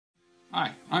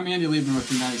Hi, I'm Andy Liebman with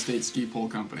the United States Ski Pole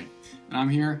Company, and I'm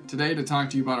here today to talk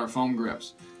to you about our foam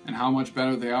grips and how much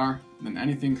better they are than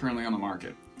anything currently on the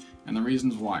market, and the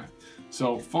reasons why.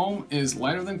 So foam is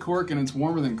lighter than cork and it's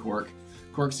warmer than cork.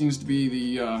 Cork seems to be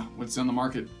the what's on the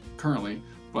market currently,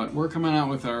 but we're coming out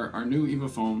with our new EVA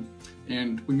foam,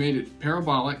 and we made it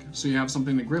parabolic so you have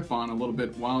something to grip on a little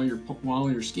bit while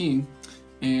you're skiing,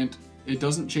 and it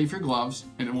doesn't chafe your gloves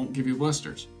and it won't give you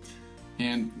blisters.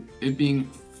 And it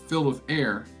being filled with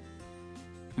air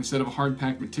instead of a hard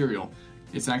packed material,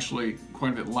 it's actually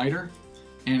quite a bit lighter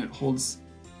and it holds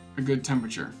a good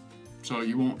temperature, so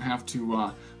you won't have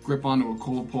to grip onto a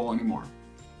cold pole anymore.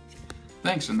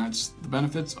 Thanks, and that's the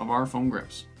benefits of our foam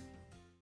grips.